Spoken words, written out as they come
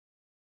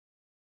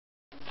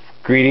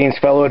Greetings,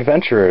 fellow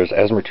adventurers.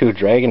 Esmer2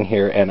 Dragon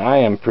here, and I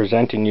am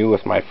presenting you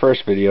with my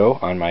first video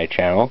on my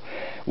channel,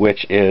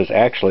 which is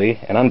actually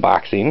an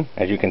unboxing,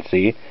 as you can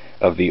see,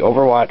 of the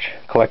Overwatch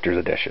Collector's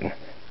Edition.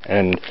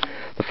 And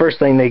the first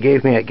thing they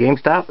gave me at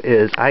GameStop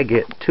is I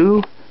get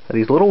two of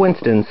these little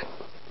Winstons.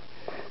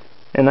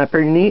 Isn't that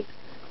pretty neat?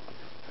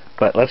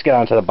 But let's get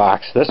on to the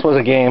box. This was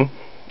a game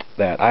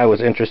that I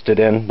was interested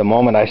in the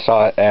moment I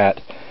saw it at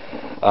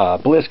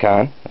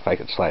BlizzCon. If I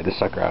could slide this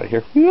sucker out of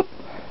here. Whoop.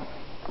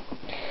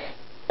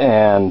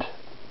 And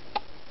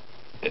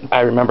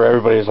I remember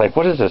everybody was like,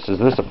 what is this? Is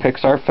this a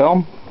Pixar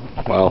film?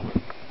 Well,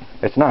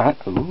 it's not.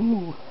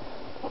 Ooh.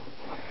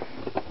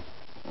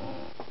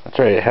 That's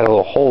right, it had a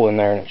little hole in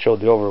there and it showed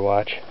the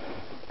Overwatch.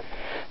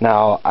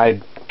 Now,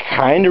 I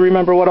kind of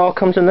remember what all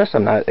comes in this.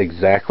 I'm not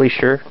exactly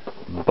sure.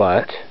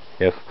 But,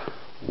 if...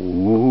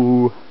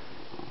 Ooh.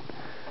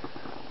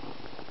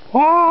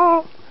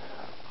 Wah!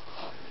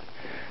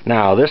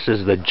 Now, this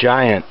is the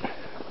giant...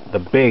 the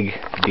big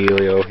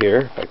dealio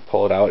here. If I can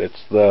pull it out,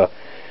 it's the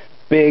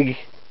big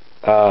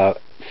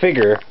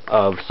figure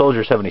of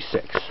Soldier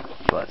 76.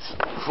 So let's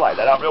slide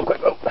that out real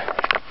quick.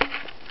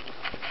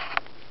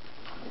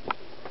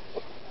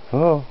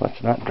 Oh,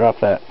 let's not drop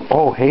that.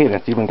 Oh, hey, and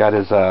it's even got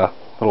his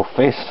little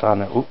face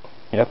on it. Oop.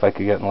 Yeah, if I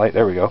could get in the light.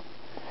 There we go.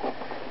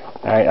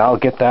 Alright, I'll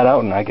get that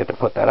out and I get to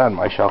put that on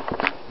my shelf.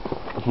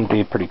 It'd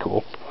be pretty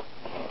cool.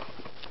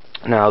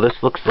 Now,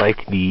 this looks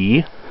like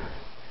the...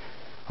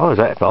 Oh, is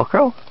that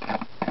Velcro?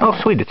 Oh,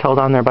 sweet, it's held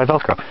on there by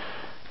Velcro.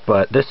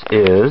 But this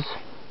is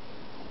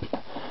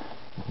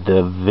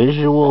the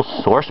visual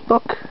source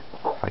book.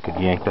 If I could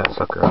yank that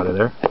sucker out of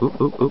there.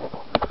 Oop, oop, oop.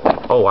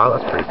 Oh, wow,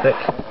 that's pretty thick.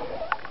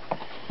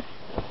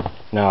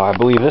 Now, I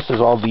believe this is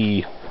all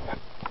the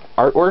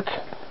artwork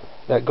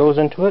that goes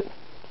into it.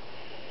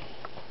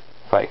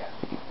 If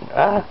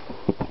I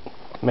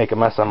make a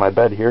mess on my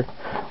bed here.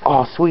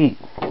 Oh, sweet.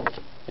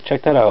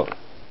 Check that out.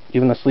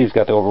 Even the sleeve's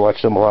got the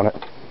Overwatch symbol on it.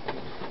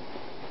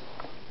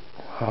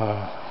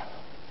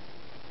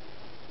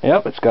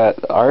 Yep, it's got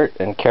art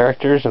and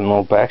characters and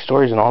little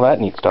backstories and all that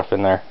neat stuff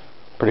in there.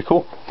 Pretty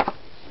cool.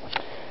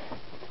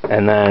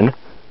 And then,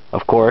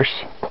 of course,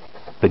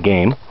 the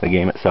game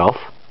itself.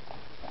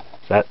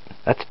 That's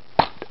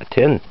a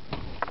tin.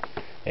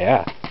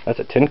 Yeah, that's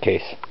a tin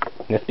case.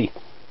 Nifty.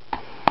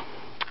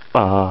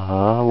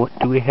 What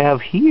do we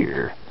have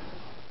here?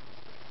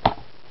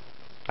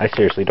 I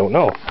seriously don't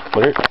know.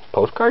 What are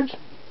postcards?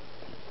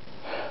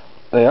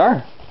 They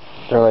are.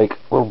 They're like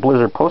little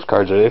Blizzard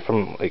postcards. Are they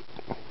from like...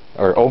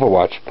 or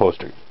Overwatch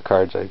poster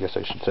cards, I guess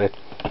I should say.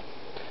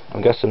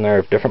 I'm guessing they're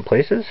of different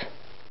places?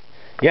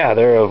 Yeah,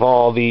 they're of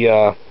all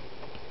the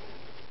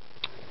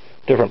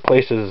different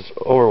places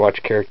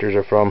Overwatch characters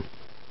are from.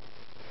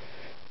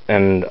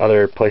 And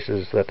other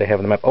places that they have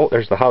on the map. Oh,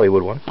 there's the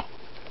Hollywood one.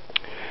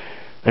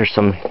 There's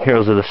some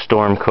Heroes of the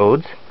Storm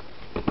codes.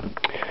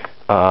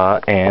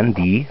 And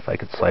the, if I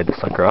could slide the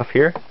sucker off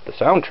here, the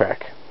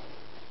soundtrack.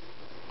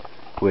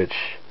 Which...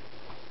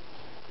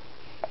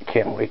 I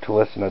can't wait to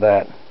listen to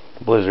that.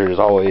 Blizzard is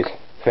always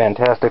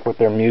fantastic with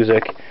their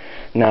music.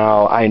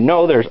 Now, I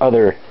know there's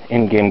other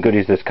in-game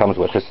goodies this comes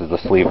with. This is the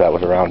sleeve that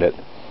was around it.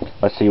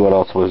 Let's see what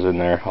else was in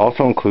there.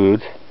 Also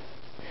includes,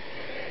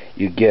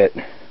 you get,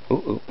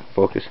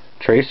 focus,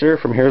 Tracer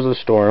from Heroes of the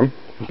Storm,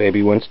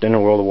 Baby Winston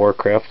in World of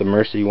Warcraft, the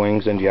Mercy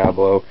Wings in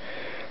Diablo,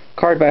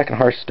 card back in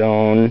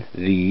Hearthstone,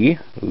 the,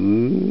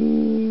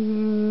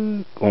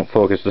 won't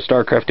focus, the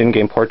StarCraft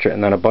in-game portrait,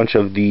 and then a bunch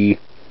of the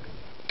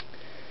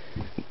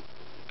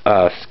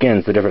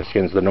skins, the different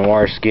skins, the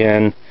Noir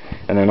skin,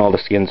 and then all the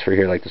skins for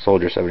here, like the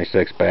Soldier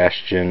 76,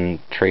 Bastion,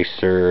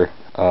 Tracer,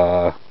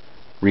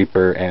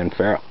 Reaper, and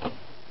Pharaoh.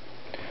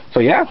 So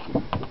yeah,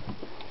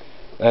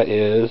 that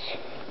is...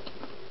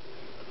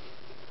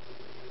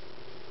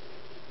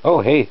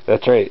 Oh hey,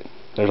 that's right,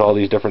 there's all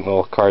these different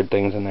little card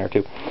things in there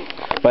too.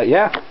 But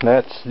yeah,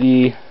 that's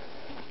the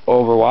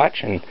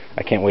Overwatch, and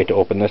I can't wait to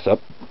open this up.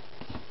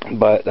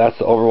 But that's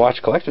the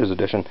Overwatch Collector's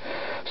Edition.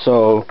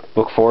 So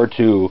look forward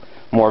to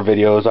more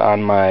videos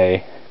on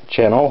my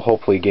channel,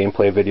 hopefully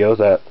gameplay videos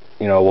that,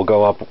 you know, will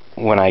go up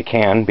when I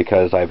can,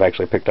 because I've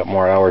actually picked up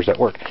more hours at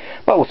work.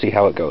 But we'll see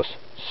how it goes.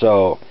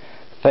 So,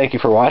 thank you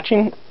for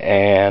watching,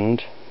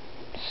 and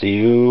see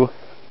you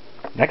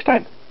next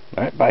time.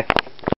 Alright, bye.